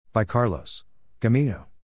By Carlos Gamino.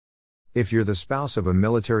 If you're the spouse of a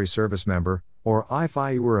military service member, or if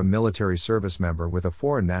you were a military service member with a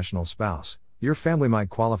foreign national spouse, your family might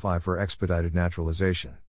qualify for expedited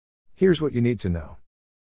naturalization. Here's what you need to know.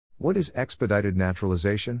 What is expedited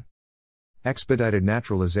naturalization? Expedited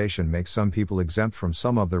naturalization makes some people exempt from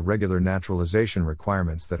some of the regular naturalization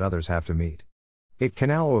requirements that others have to meet. It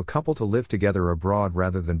can allow a couple to live together abroad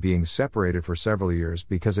rather than being separated for several years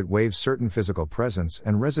because it waives certain physical presence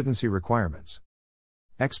and residency requirements.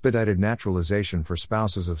 Expedited naturalization for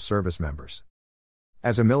spouses of service members.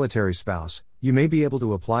 As a military spouse, you may be able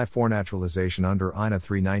to apply for naturalization under INA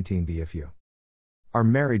 319B if you are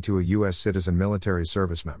married to a U.S. citizen military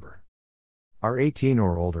service member, are 18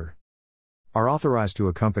 or older, are authorized to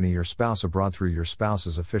accompany your spouse abroad through your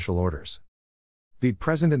spouse's official orders, be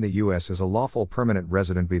present in the U.S. as a lawful permanent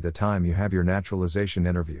resident by the time you have your naturalization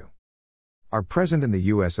interview, are present in the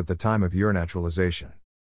U.S. at the time of your naturalization,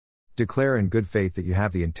 declare in good faith that you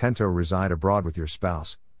have the intent to reside abroad with your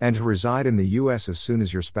spouse, and to reside in the U.S. as soon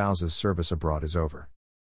as your spouse's service abroad is over.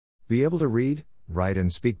 Be able to read, write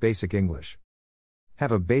and speak basic English.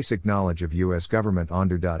 Have a basic knowledge of U.S. government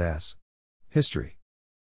ondu.s. History.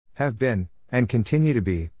 Have been, and continue to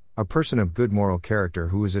be, a person of good moral character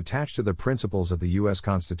who is attached to the principles of the U.S.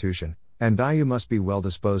 Constitution, and you must be well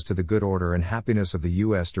disposed to the good order and happiness of the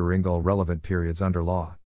U.S. during all relevant periods under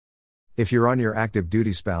law. If you're on your active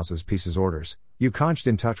duty spouse's peace's orders, you conched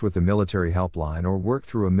in touch with the military helpline or work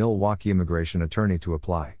through a Milwaukee immigration attorney to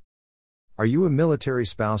apply. Are you a military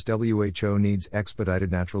spouse WHO needs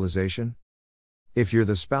expedited naturalization? If you're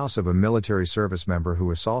the spouse of a military service member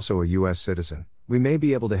who is also a U.S. citizen, we may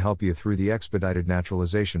be able to help you through the expedited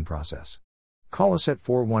naturalization process. Call us at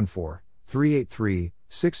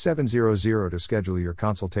 414-383-6700 to schedule your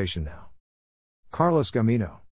consultation now. Carlos Gamino.